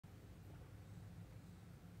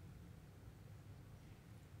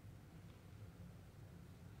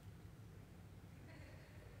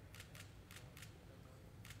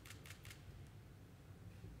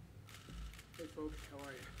folks. How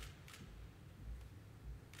are you?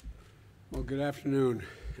 Well, good afternoon.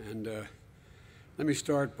 And let me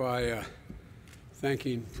start by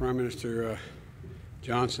thanking Prime Minister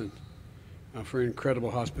Johnson for incredible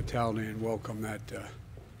hospitality and welcome that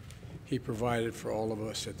he provided for all of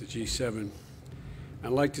us at the G7. I'd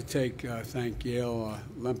like to thank Yale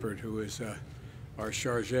Lempert, who is our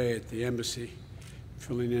chargé at the embassy,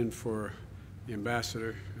 filling in for the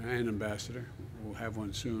ambassador and ambassador. We'll have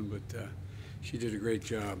one soon, but she did a great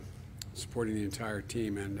job supporting the entire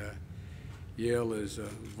team, and Yale is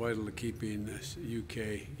vital to keeping this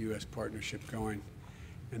UK-US partnership going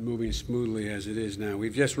and moving smoothly as it is now.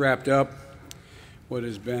 We've just wrapped up what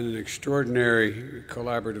has been an extraordinary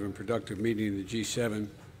collaborative and productive meeting of the G7.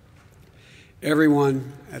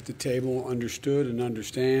 Everyone at the table understood and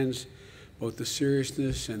understands both the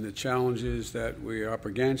seriousness and the challenges that we are up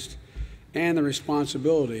against and the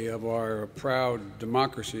responsibility of our proud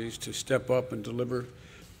democracies to step up and deliver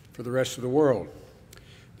for the rest of the world.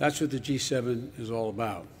 That's what the G7 is all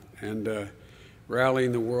about, and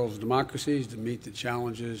rallying the world's democracies to meet the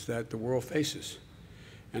challenges that the world faces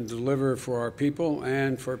and deliver for our people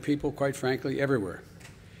and for people, quite frankly, everywhere.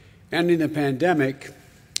 Ending the pandemic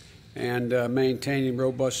and maintaining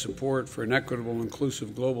robust support for an equitable,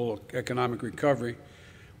 inclusive global economic recovery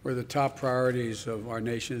were the top priorities of our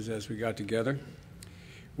nations as we got together.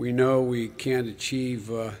 We know we can't achieve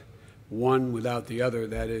one without the other.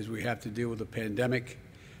 That is, we have to deal with the pandemic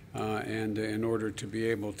and in order to be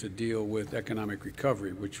able to deal with economic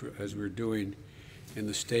recovery, which, as we're doing in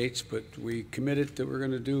the States, but we committed that we're going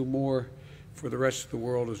to do more for the rest of the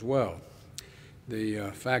world as well. The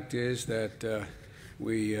fact is that the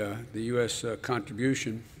U.S.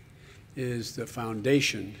 contribution is the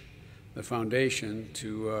foundation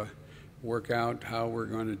to work out how we're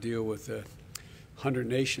going to deal with the 100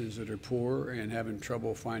 nations that are poor and having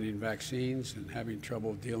trouble finding vaccines and having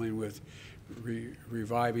trouble dealing with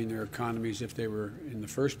reviving their economies if they were in the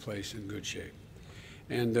first place in good shape.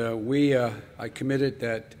 And I committed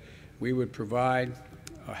that we would provide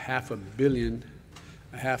a half a billion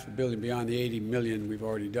beyond the 80 million we've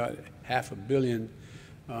already done, half a billion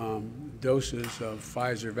doses of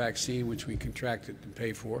Pfizer vaccine, which we contracted to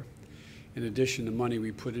pay for. In addition to money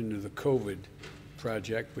we put into the COVID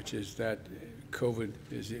project, which is that COVID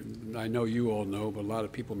is, I know you all know, but a lot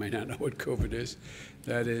of people may not know what COVID is.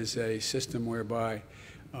 That is a system whereby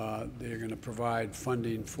they're going to provide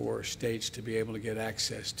funding for states to be able to get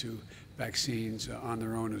access to vaccines on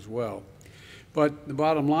their own as well. But the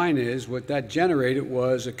bottom line is what that generated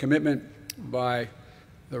was a commitment by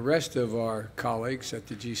the rest of our colleagues at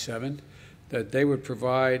the G7 that they would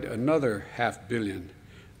provide another $500 million.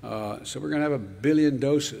 So we're going to have 1 billion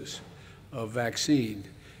doses of vaccine.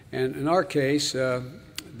 And in our case,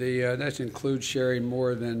 that includes sharing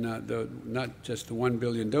more than not just the 1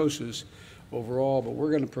 billion doses overall, but we're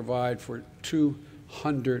going to provide for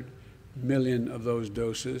 200 million of those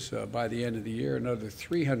doses by the end of the year, another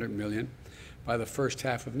 300 million by the first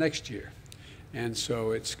half of next year. And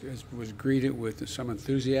so it was greeted with some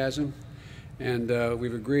enthusiasm, and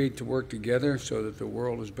we've agreed to work together so that the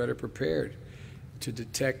world is better prepared to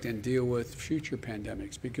detect and deal with future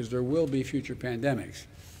pandemics, because there will be future pandemics.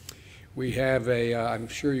 We have I'm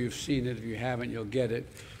sure you've seen it. If you haven't, you'll get it,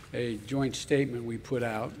 a joint statement we put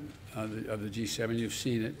out of the G7. You've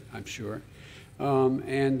seen it, I'm sure.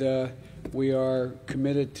 And we are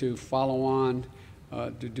committed to follow on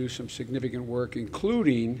to do some significant work,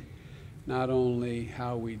 including not only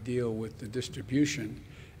how we deal with the distribution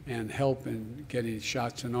and help in getting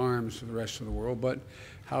shots in arms for the rest of the world, but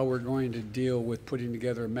how we're going to deal with putting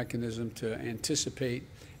together a mechanism to anticipate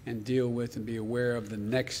and deal with and be aware of the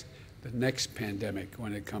next pandemic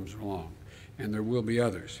when it comes along, and there will be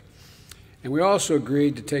others. And we also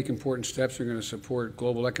agreed to take important steps. We're going to support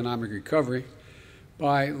global economic recovery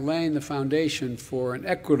by laying the foundation for an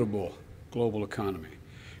equitable global economy.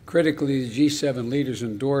 Critically, the G7 leaders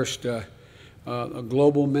endorsed a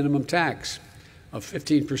global minimum tax of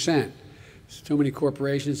 15%. So many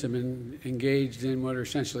corporations have been engaged in what are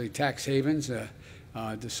essentially tax havens,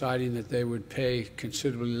 deciding that they would pay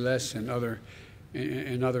considerably less in other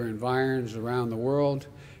environs around the world.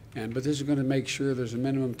 But this is going to make sure there's a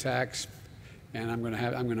minimum tax, and I'm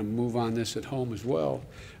going to move on this at home as well.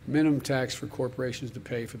 Minimum tax for corporations to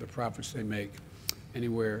pay for the profits they make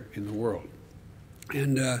anywhere in the world.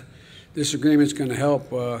 And this agreement is going to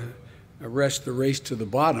help arrest the race to the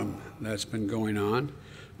bottom that's been going on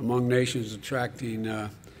among nations attracting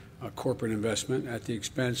corporate investment at the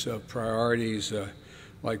expense of priorities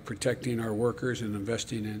like protecting our workers and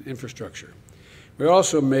investing in infrastructure. We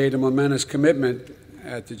also made a momentous commitment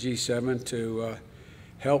at the G7 to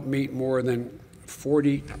help meet more than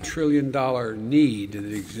 $40 trillion need that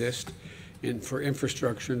exists for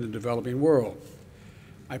infrastructure in the developing world.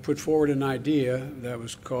 I put forward an idea that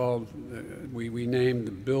was called, we named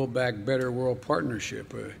the Build Back Better World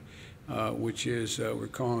Partnership, which is, we're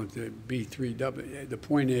calling it the B3W. The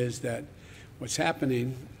point is that what's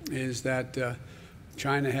happening is that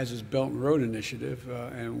China has its Belt and Road Initiative,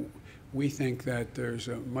 and we think that there's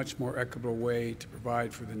a much more equitable way to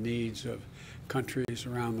provide for the needs of countries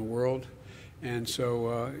around the world. And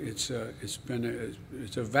so it's a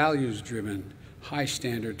values-driven,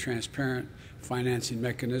 high-standard, transparent financing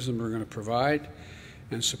mechanism we're going to provide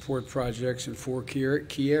and support projects in 4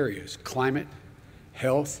 key areas: climate,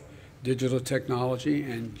 health, digital technology,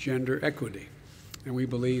 and gender equity. And we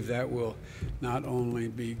believe that will not only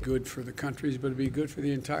be good for the countries, but be good for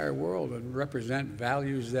the entire world and represent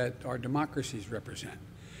values that our democracies represent,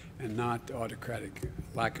 and not autocratic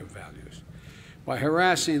lack of values. By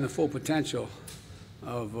harassing the full potential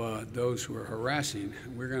of those who are harassing,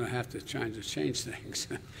 we're going to have to change things.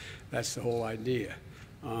 That's the whole idea.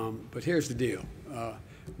 But here's the deal.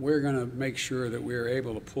 We're going to make sure that we're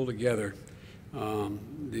able to pull together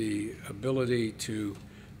the ability to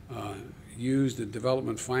use the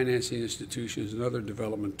development financing institutions and other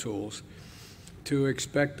development tools to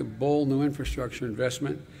expect a bold new infrastructure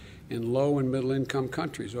investment in low and middle income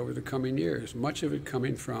countries over the coming years, much of it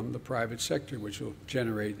coming from the private sector, which will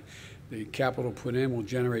generate, the capital put in will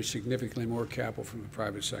generate significantly more capital from the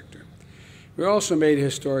private sector. We also made a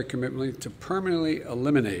historic commitment to permanently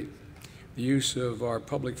eliminate the use of our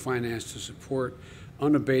public finance to support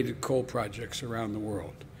unabated coal projects around the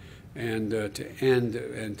world, and to end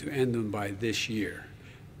them by this year.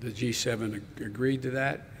 The G7 agreed to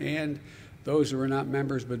that, and those who are not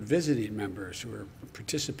members but visiting members who are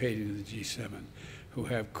participating in the G7 who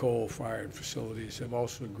have coal-fired facilities have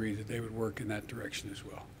also agreed that they would work in that direction as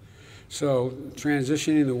well. So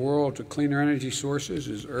transitioning the world to cleaner energy sources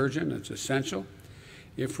is urgent, it's essential.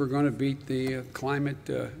 If we're going to beat the climate,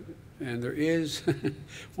 and there is,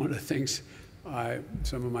 one of the things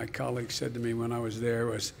some of my colleagues said to me when I was there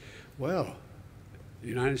was, well, the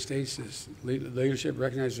United States' leadership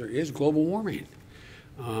recognizes there is global warming.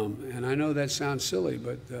 And I know that sounds silly,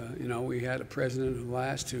 but you know, we had a president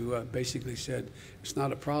who basically said it's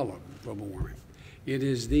not a problem, global warming. It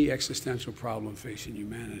is the existential problem facing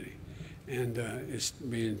humanity, and it's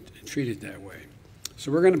being treated that way.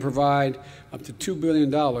 So we're going to provide up to $2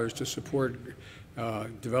 billion to support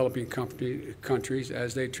developing countries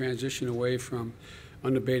as they transition away from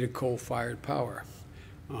unabated coal-fired power.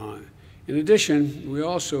 In addition, we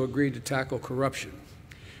also agreed to tackle corruption,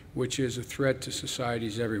 which is a threat to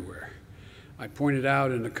societies everywhere. I pointed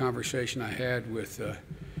out in the conversation I had with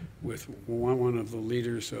one of the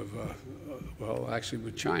leaders of, well, actually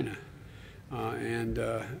with China, and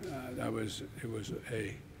it was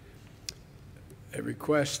a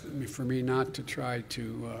request for me not to try to,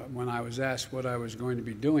 when I was asked what I was going to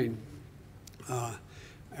be doing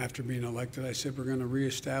after being elected, I said we're going to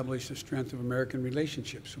reestablish the strength of American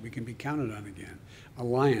relationships so we can be counted on again,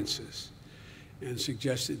 alliances, and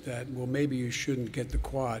suggested that, well, maybe you shouldn't get the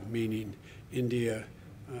Quad, meaning India,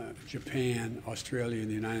 Japan, Australia, and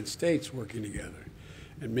the United States working together.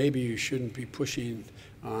 And maybe you shouldn't be pushing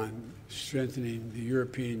on strengthening the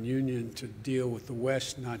European Union to deal with the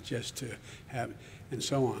West, not just to have, and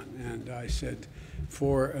so on. And I said,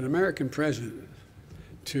 for an American president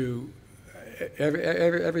to,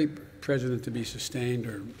 every president to be sustained,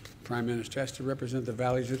 or prime minister, has to represent the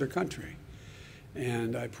values of their country.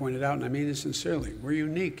 And I pointed out, and I mean this sincerely, we're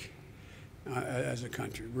unique as a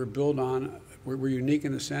country. We're unique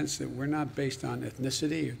in the sense that we're not based on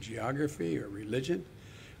ethnicity or geography or religion.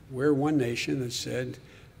 We're one nation that said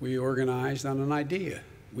we organized on an idea.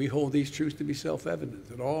 We hold these truths to be self-evident,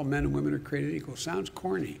 that all men and women are created equal. Sounds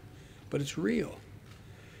corny, but it's real.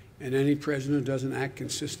 And any president who doesn't act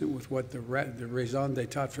consistent with what the raison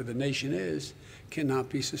d'etat for the nation is cannot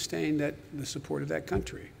be sustained at the support of that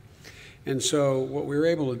country. And so what we were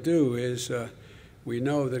able to do is we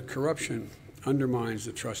know that corruption undermines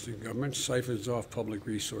the trust in government, siphons off public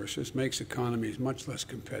resources, makes economies much less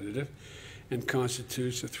competitive, and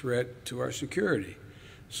constitutes a threat to our security.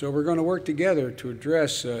 So we're going to work together to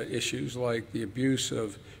address issues like the abuse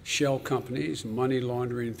of shell companies, money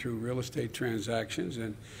laundering through real estate transactions,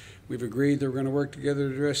 and we've agreed that we're going to work together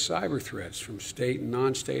to address cyber threats from state and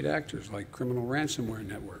non-state actors like criminal ransomware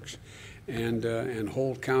networks, and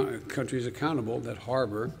hold countries accountable that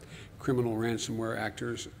harbor criminal ransomware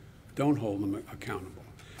actors, don't hold them accountable.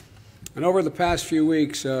 And over the past few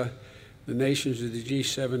weeks, the nations of the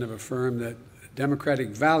G7 have affirmed that democratic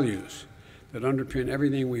values that underpin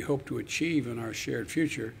everything we hope to achieve in our shared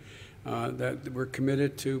future that we're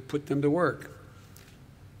committed to put them to work.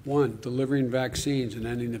 1, delivering vaccines and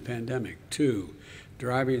ending the pandemic. 2,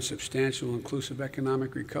 driving substantial inclusive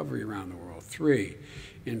economic recovery around the world. 3,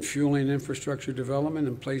 in fueling infrastructure development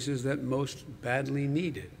in places that most badly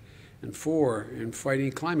need it. And 4, in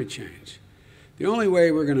fighting climate change. The only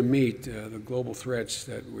way we're going to meet the global threats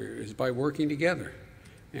is by working together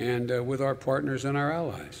and with our partners and our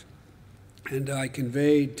allies. And I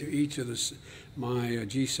conveyed to each of my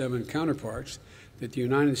G7 counterparts that the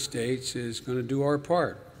United States is going to do our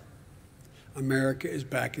part. America is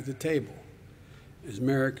back at the table.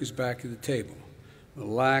 America is back at the table. The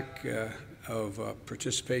lack of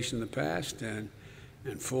participation in the past and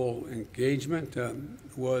full engagement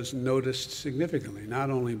was noticed significantly, not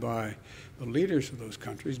only by the leaders of those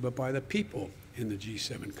countries, but by the people in the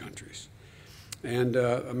G7 countries. And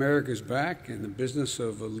America is back in the business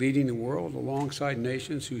of leading the world alongside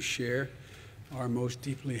nations who share our most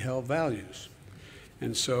deeply held values.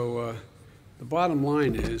 And so the bottom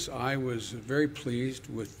line is I was very pleased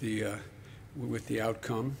with the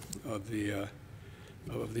outcome of the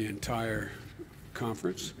entire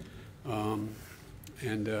conference. You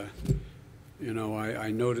know, I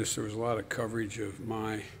noticed there was a lot of coverage of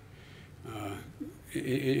my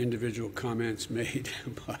individual comments made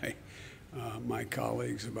by my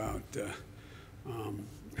colleagues about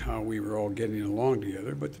how we were all getting along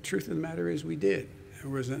together. But the truth of the matter is we did.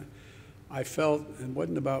 I felt, it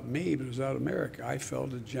wasn't about me, but it was about America. I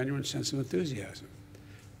felt a genuine sense of enthusiasm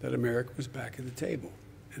that America was back at the table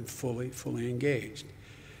and fully engaged.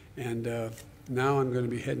 And now I'm going to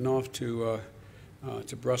be heading off to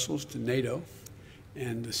Brussels, to NATO,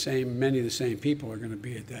 and many of the same people are going to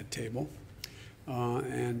be at that table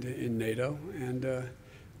and in NATO, and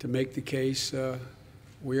to make the case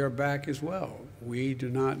we are back as well. We do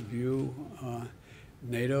not view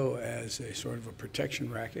NATO as a sort of a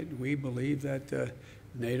protection racket. We believe that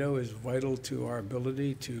NATO is vital to our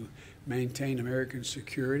ability to maintain American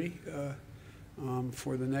security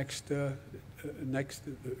for the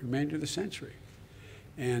remainder of the century.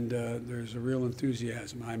 And there's a real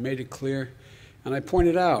enthusiasm. I made it clear, and I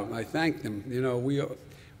pointed out, and I thanked them. You know,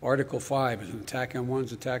 Article 5 is an attack on one,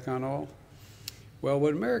 is attack on all. Well,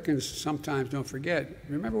 what Americans sometimes don't forget,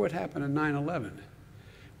 remember what happened on 9/11.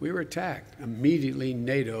 We were attacked. Immediately,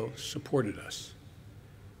 NATO supported us.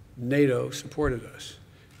 NATO supported us.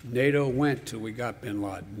 NATO went till we got bin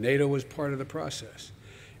Laden. NATO was part of the process.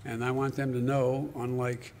 And I want them to know,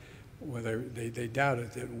 unlike whether they doubt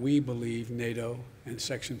it, that we believe NATO and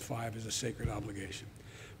Section 5 is a sacred obligation.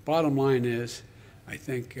 Bottom line is, I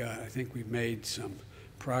think we've made some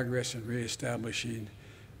progress in reestablishing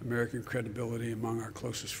American credibility among our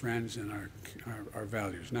closest friends and our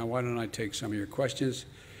values. Now, why don't I take some of your questions?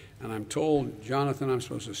 And I'm told, Jonathan, I'm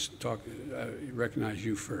supposed to recognize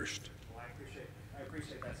you first. Well, I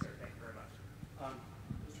appreciate that, sir. Thank you very much.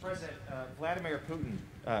 Mr. President, Vladimir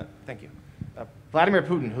Putin, thank you. Vladimir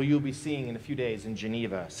Putin, who you'll be seeing in a few days in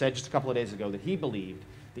Geneva, said just a couple of days ago that he believed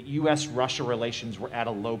that U.S.-Russia relations were at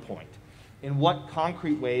a low point. In what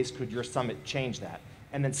concrete ways could your summit change that?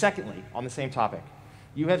 And then secondly, on the same topic,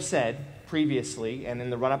 you have said previously and in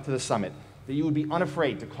the run-up to the summit that you would be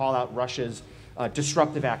unafraid to call out Russia's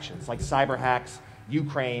disruptive actions like cyber hacks,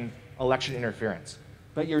 Ukraine, election interference.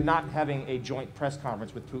 But you're not having a joint press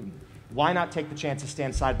conference with Putin. Why not take the chance to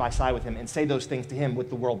stand side by side with him and say those things to him with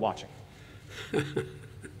the world watching?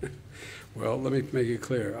 Well, let me make it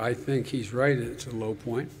clear. I think he's right. It's a low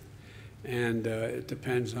point. And it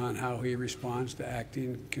depends on how he responds to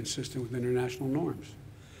acting consistent with international norms,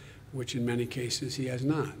 which in many cases he has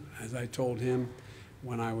not. As I told him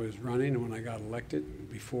when I was running and when I got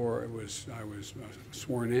elected, before I was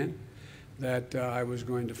sworn in, that I was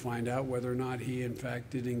going to find out whether or not he in fact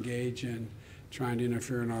did engage in trying to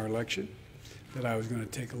interfere in our election, that I was going to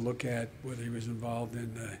take a look at whether he was involved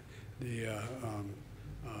in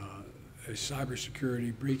a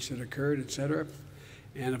cybersecurity breach that occurred, et cetera.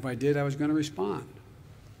 And if I did, I was going to respond.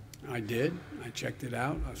 I did. I checked it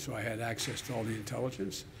out, so I had access to all the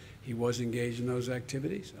intelligence. He was engaged in those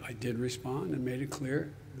activities. I did respond and made it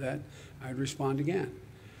clear that I'd respond again.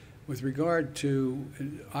 With regard to,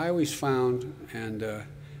 I always found, and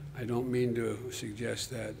I don't mean to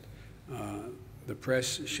suggest that the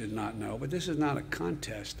press should not know, but this is not a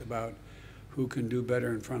contest about who can do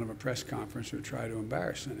better in front of a press conference or try to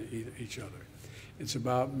embarrass each other. It's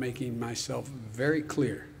about making myself very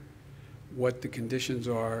clear what the conditions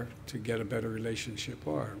are to get a better relationship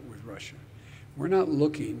with Russia. We're not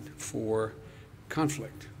looking for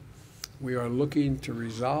conflict. We are looking to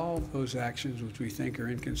resolve those actions which we think are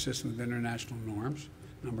inconsistent with international norms,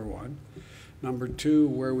 number one. Number two,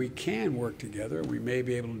 where we can work together, we may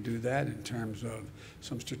be able to do that in terms of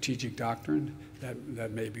some strategic doctrine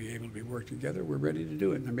that may be able to be worked together. We're ready to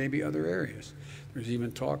do it. And there may be other areas. There's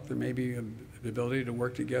even talk there may be the ability to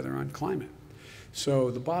work together on climate.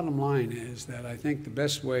 So the bottom line is that I think the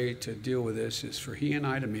best way to deal with this is for he and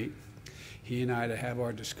I to meet, he and I to have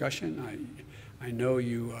our discussion. I know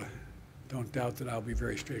you don't doubt that I'll be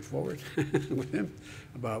very straightforward with him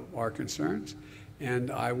about our concerns.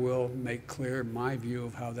 And I will make clear my view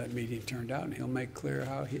of how that meeting turned out, and he'll make clear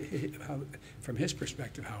how from his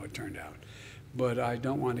perspective, how it turned out. But I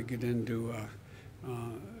don't want to get into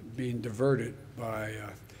being diverted by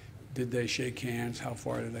did they shake hands, how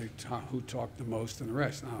far did they talk, who talked the most, and the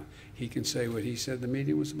rest. Now, he can say what he said the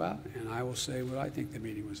meeting was about, and I will say what I think the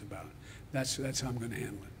meeting was about. That's how I'm going to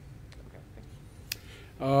handle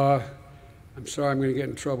it. Okay. I'm sorry I'm going to get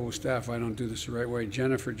in trouble with staff if I don't do this the right way.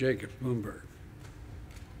 Jennifer Jacobs, Bloomberg.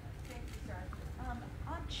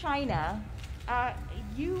 China,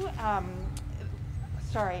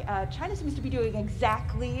 China seems to be doing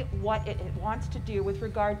exactly what it wants to do with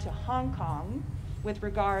regard to Hong Kong, with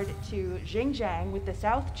regard to Xinjiang, with the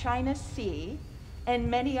South China Sea, and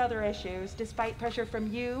many other issues, despite pressure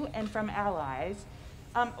from you and from allies.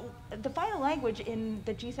 The final language in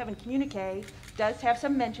the G7 communique does have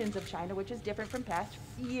some mentions of China, which is different from past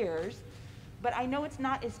years, but I know it's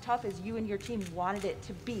not as tough as you and your team wanted it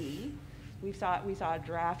to be. We saw a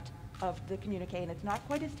draft of the communique, and it's not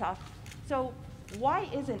quite as tough. So why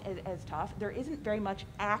isn't it as tough? There isn't very much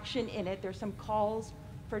action in it. There's some calls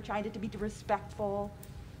for China to be respectful.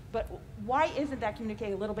 But why isn't that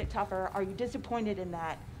communique a little bit tougher? Are you disappointed in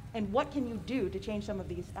that? And what can you do to change some of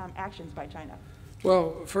these actions by China?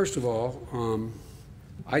 Well, first of all,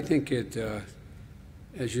 I think it,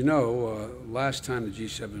 as you know, last time the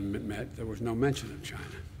G7 met, there was no mention of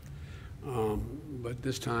China. But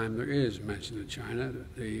this time there is mention of China.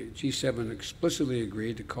 The G7 explicitly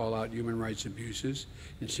agreed to call out human rights abuses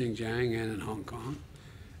in Xinjiang and in Hong Kong,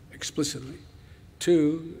 explicitly.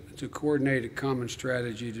 Two, to coordinate a common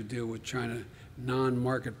strategy to deal with China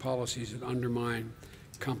non-market policies that undermine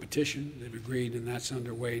competition. They've agreed, and that's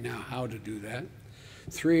underway now, how to do that.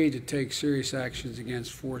 Three, to take serious actions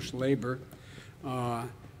against forced labor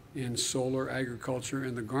in solar, agriculture,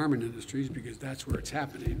 and the garment industries, because that's where it's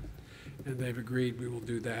happening. And they've agreed we will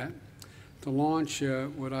do that. To launch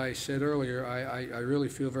what I said earlier, I really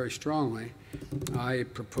feel very strongly. I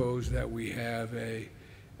propose that we have a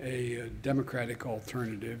democratic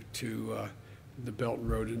alternative to the Belt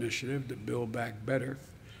and Road Initiative, to Build Back Better.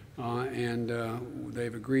 And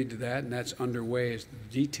they've agreed to that, and that's underway as the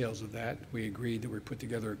details of that. We agreed that we put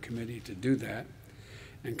together a committee to do that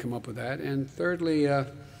and come up with that. And thirdly,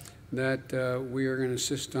 that we are going to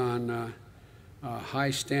insist on high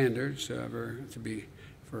standards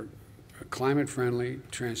for a climate-friendly,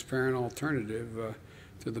 transparent alternative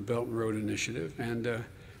to the Belt and Road Initiative. And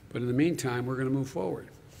but in the meantime, we're going to move forward.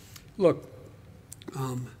 Look,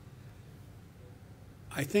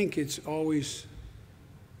 I think it's always.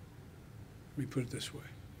 Let me put it this way.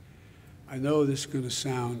 I know this is going to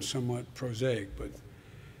sound somewhat prosaic, but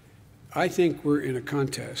I think we're in a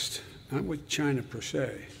contest, not with China per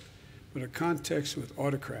se, but a contest with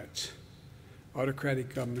autocrats.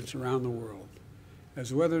 Autocratic governments around the world, as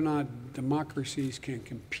to whether or not democracies can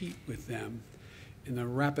compete with them in the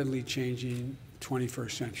rapidly changing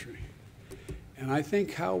 21st century. And I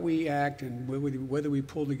think how we act and whether we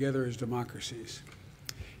pull together as democracies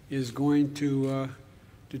is going to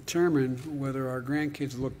determine whether our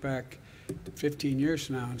grandkids look back 15 years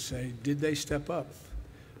from now and say, did they step up?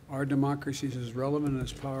 Are democracies as relevant and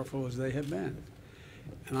as powerful as they have been?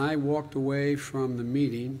 And I walked away from the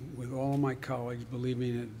meeting with all of my colleagues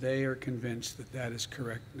believing that they are convinced that that is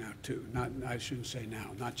correct now too. I shouldn't say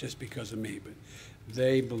now, not just because of me, but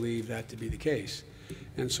they believe that to be the case.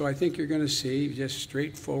 And so I think you're going to see just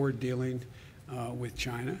straightforward dealing with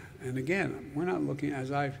China. And again, we're not looking,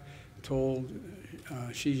 as I've told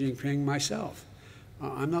Xi Jinping myself,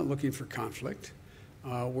 I'm not looking for conflict.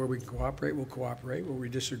 Where we cooperate, we'll cooperate. Where we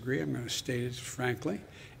disagree, I'm going to state it frankly.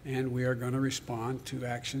 And we are going to respond to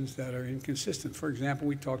actions that are inconsistent. For example,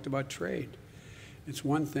 we talked about trade. It's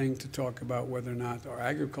one thing to talk about whether or not our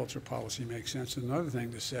agriculture policy makes sense. Another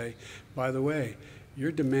thing to say, by the way,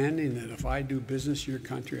 you're demanding that if I do business in your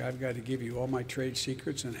country, I've got to give you all my trade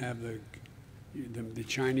secrets and have the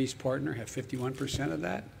Chinese partner have 51% of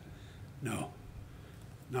that? No,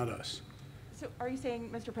 not us. So are you saying,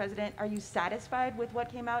 Mr. President, are you satisfied with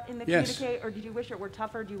what came out in the Yes. communique, or did you wish it were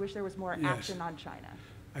tougher? Do you wish there was more action on China?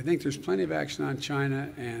 I think there's plenty of action on China,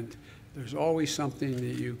 and there's always something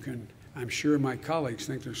that you can I'm sure my colleagues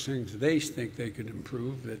think there's things they think they could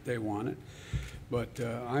improve that they want it, but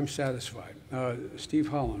I'm satisfied. Steve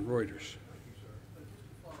Holland, Reuters.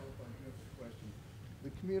 The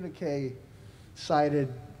communique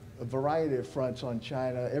cited a variety of fronts on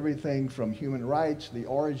China, everything from human rights, the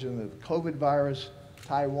origin of the COVID virus,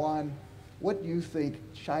 Taiwan. What do you think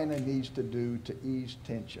China needs to do to ease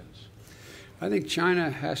tensions? I think China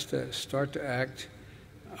has to start to act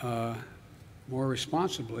more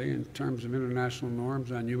responsibly in terms of international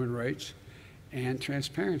norms on human rights and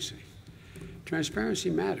transparency. Transparency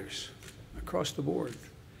matters across the board.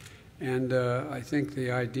 And I think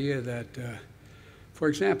the idea that, for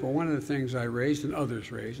example, one of the things I raised and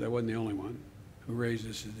others raised, I wasn't the only one who raised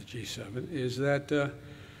this at the G7, is that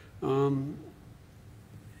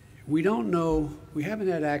we don't know, we haven't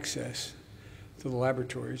had access to the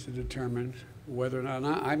laboratories to determine whether or not,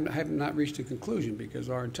 I have not reached a conclusion because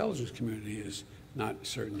our intelligence community is not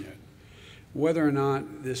certain yet, whether or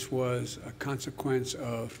not this was a consequence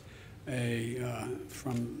of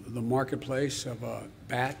from the marketplace of a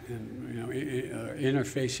bat and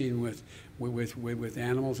interfacing with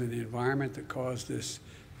animals in the environment that caused this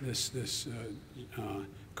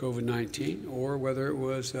COVID-19, or whether it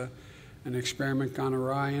was an experiment gone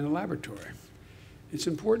awry in a laboratory. It's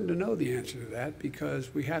important to know the answer to that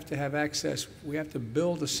because we have to have access, we have to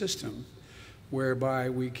build a system whereby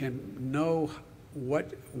we can know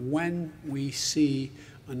when we see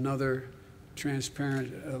another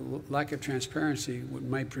lack of transparency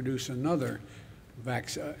might produce another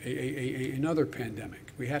another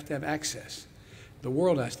pandemic. We have to have access. The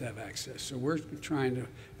world has to have access. So we're trying to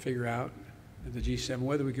figure out at the G7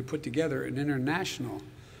 whether we could put together an international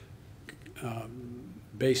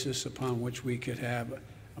basis upon which we could have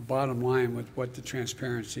a bottom line with what the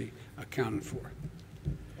transparency accounted for.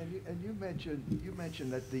 And you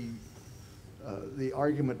mentioned that the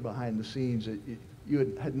argument behind the scenes that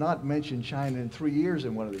you had not mentioned China in 3 years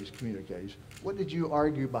in one of these communiques. What did you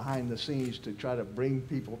argue behind the scenes to try to bring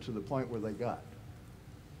people to the point where they got?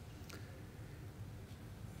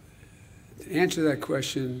 To answer that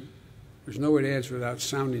question, there's no way to answer without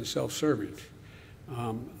sounding self-serving.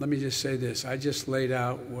 Let me just say this. I just laid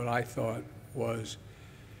out what I thought was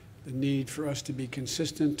the need for us to be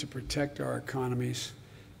consistent, to protect our economies,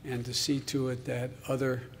 and to see to it that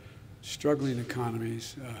other struggling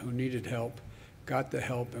economies who needed help got the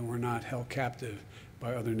help and were not held captive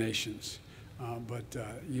by other nations. But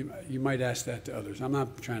you might ask that to others. I'm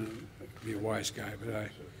not trying to be a wise guy, but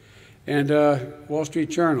And Wall Street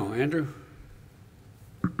Journal, Andrew?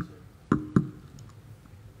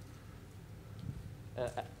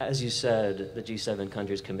 As you said, the G7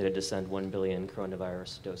 countries committed to send 1 billion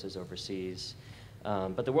coronavirus doses overseas.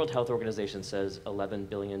 But the World Health Organization says 11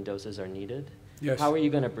 billion doses are needed. Yes. How are you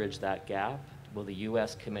going to bridge that gap? Will the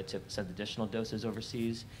U.S. commit to send additional doses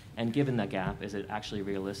overseas? And given that gap, is it actually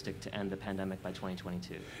realistic to end the pandemic by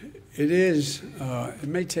 2022? It is. It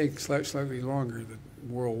may take slightly longer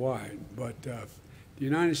worldwide, but the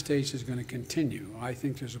United States is going to continue. I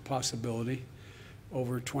think there's a possibility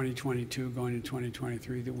over 2022, going to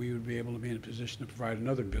 2023, that we would be able to be in a position to provide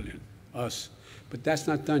another billion, us. But that's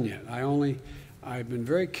not done yet. I've been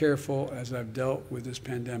very careful as I've dealt with this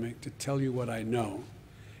pandemic to tell you what I know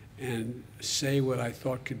and say what I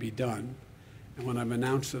thought could be done. And when I've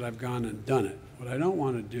announced it, I've gone and done it. What I don't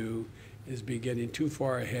want to do is be getting too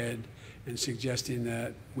far ahead and suggesting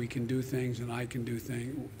that we can do things and I can do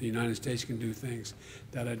things, the United States can do things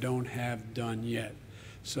that I don't have done yet.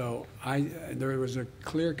 So there was a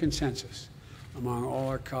clear consensus among all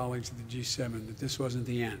our colleagues at the G7 that this wasn't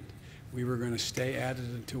the end. We were going to stay at it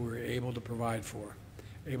until we were able to provide for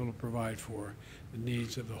the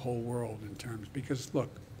needs of the whole world in terms, because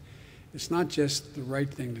look, it's not just the right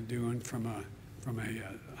thing to do and from a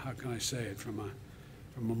how can I say it, from a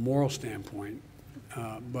moral standpoint,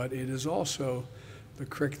 but it is also the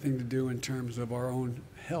correct thing to do in terms of our own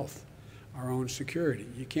health, our own security.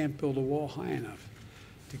 You can't build a wall high enough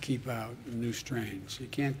to keep out new strains. You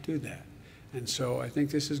can't do that. And so I think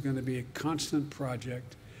this is going to be a constant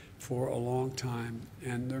project for a long time.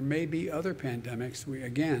 And there may be other pandemics.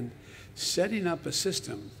 Again, setting up a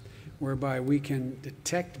system whereby we can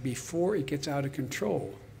detect before it gets out of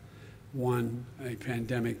control a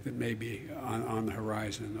pandemic that may be on the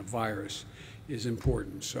horizon, a virus, is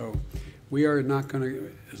important. So we are not going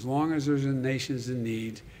to, as long as there's nations in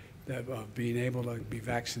need of being able to be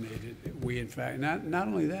vaccinated, we in fact, not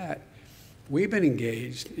only that, we've been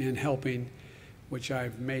engaged in helping, which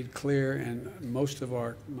I've made clear, and most of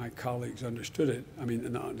my colleagues understood it. I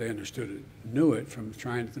mean, no, they understood it, knew it from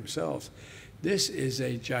trying it themselves. This is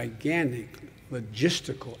a gigantic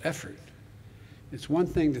logistical effort It's one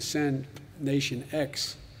thing to send nation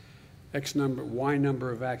X number, Y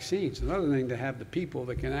number of vaccines. It's another thing to have the people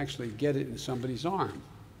that can actually get it in somebody's arm.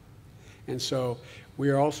 And so we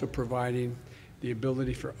are also providing the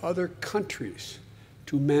ability for other countries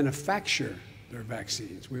to manufacture their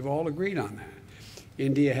vaccines. We've all agreed on that.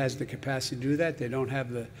 India has the capacity to do that. They don't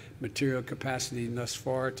have the material capacity thus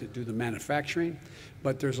far to do the manufacturing,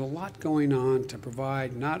 but there's a lot going on to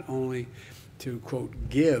provide, not only to, quote,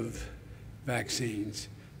 give vaccines,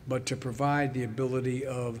 but to provide the ability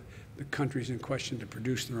of the countries in question to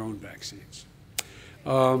produce their own vaccines.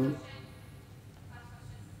 I'm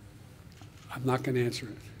not going to answer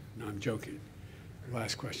it. No, I'm joking.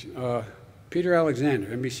 Last question. Peter Alexander,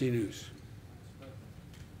 NBC News.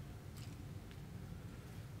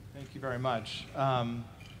 Thank you very much.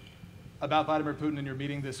 About Vladimir Putin and your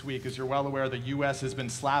meeting this week, as you're well aware, the U.S. has been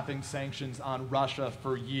slapping sanctions on Russia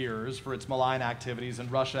for years for its malign activities, and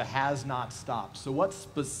Russia has not stopped. So what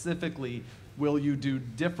specifically will you do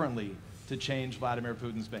differently to change Vladimir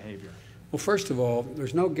Putin's behavior? Well, first of all,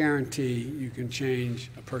 there's no guarantee you can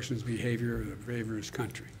change a person's behavior or the behavior of his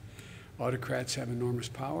country. Autocrats have enormous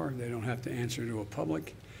power. They don't have to answer to a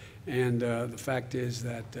public. And the fact is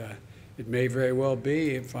that it may very well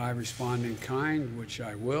be, if I respond in kind, which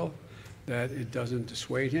I will, that it doesn't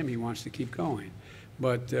dissuade him. He wants to keep going.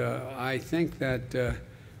 But I think that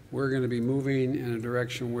we're going to be moving in a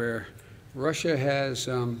direction where Russia has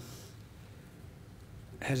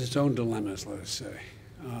its own dilemmas, let us say,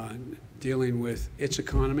 dealing with its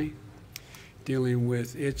economy, dealing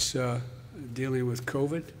with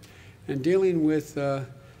COVID, and dealing with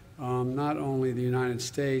not only the United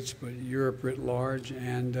States, but Europe writ large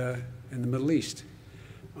and in the Middle East.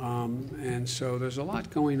 And so there's a lot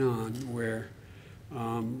going on where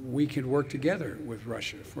we could work together with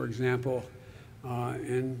Russia. For example,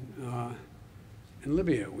 in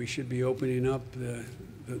Libya, we should be opening up the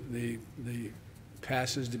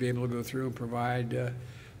passes to be able to go through and provide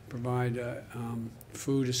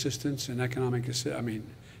food assistance and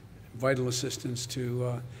vital assistance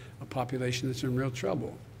to a population that's in real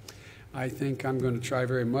trouble. I think I'm going to try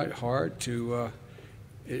very much hard to.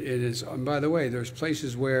 It is, and by the way, there's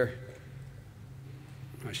places where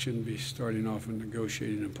I shouldn't be starting off and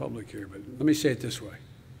negotiating in public here, but let me say it this way.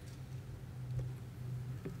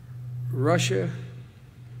 Russia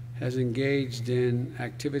has engaged in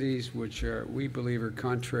activities which we believe are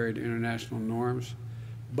contrary to international norms,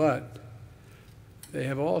 but they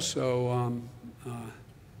have also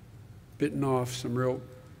bitten off some real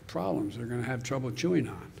problems they're going to have trouble chewing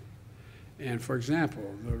on. And for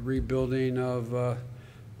example, the rebuilding of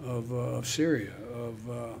Syria, of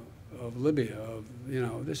Libya,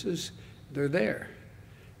 they're there.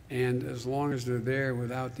 And as long as they're there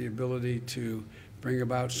without the ability to bring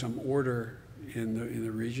about some order in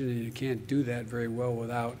the region, and you can't do that very well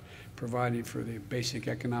without providing for the basic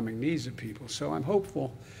economic needs of people. So I'm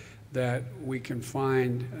hopeful that we can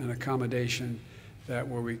find an accommodation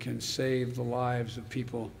where we can save the lives of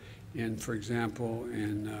people for example,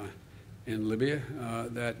 in Libya,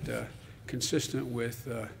 consistent with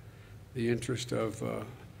the interest of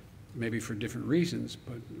maybe for different reasons,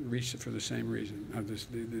 but reach for the same reason,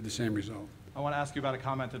 the same result. I want to ask you about a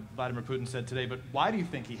comment that Vladimir Putin said today, but why do you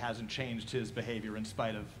think he hasn't changed his behavior in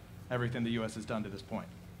spite of everything the U.S. has done to this point?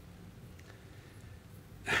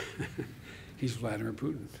 He's Vladimir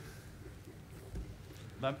Putin.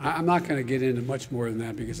 I'm not going to get into much more than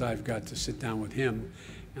that because I've got to sit down with him,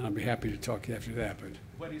 and I'll be happy to talk after that. But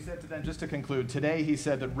what he said to them, just to conclude, today he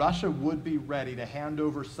said that Russia would be ready to hand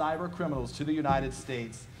over cyber criminals to the United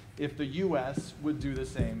States if the U.S. would do the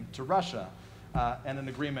same to Russia, and an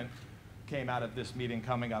agreement came out of this meeting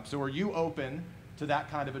coming up. So are you open to that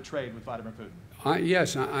kind of a trade with Vladimir Putin?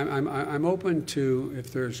 Yes, I'm open to,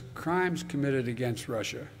 if there's crimes committed against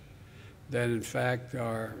Russia, that in fact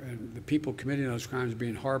and the people committing those crimes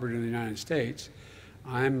being harbored in the United States,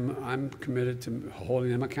 I'm committed to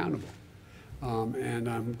holding them accountable.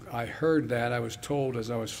 And I heard that. I was told as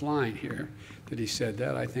I was flying here that he said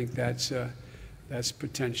that. I think that's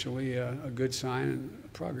potentially a good sign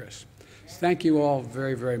and progress. Thank you all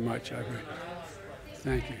very, very much.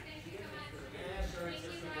 Thank you.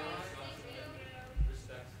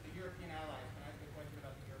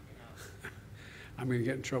 I'm going to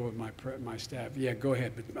get in trouble with my staff. Yeah, go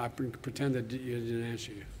ahead, but I pretend that you didn't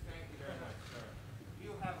answer you. Thank you very much, sir.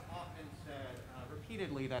 You have often said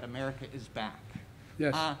repeatedly that America is back.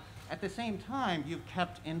 Yes. At the same time, you've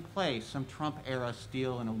kept in place some Trump-era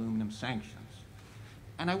steel and aluminum sanctions.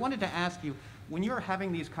 And I wanted to ask you, when you're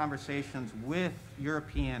having these conversations with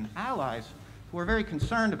European allies who are very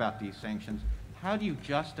concerned about these sanctions, how do you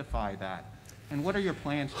justify that And what are your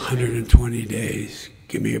plans to 120 days.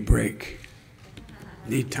 Give me a break.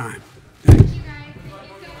 Need time.